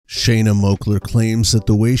Shanna Moakler claims that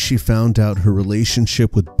the way she found out her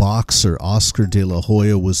relationship with boxer Oscar De La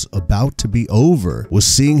Hoya was about to be over was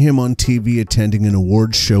seeing him on TV attending an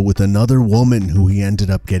awards show with another woman who he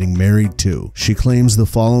ended up getting married to. She claims the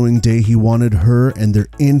following day he wanted her and their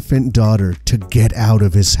infant daughter to get out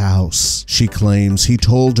of his house. She claims he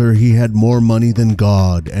told her he had more money than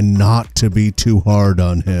God and not to be too hard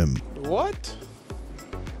on him. What?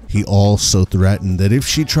 He also threatened that if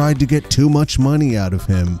she tried to get too much money out of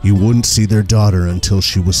him, he wouldn't see their daughter until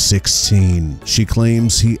she was 16. She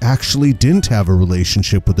claims he actually didn't have a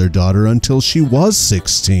relationship with their daughter until she was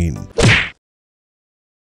 16.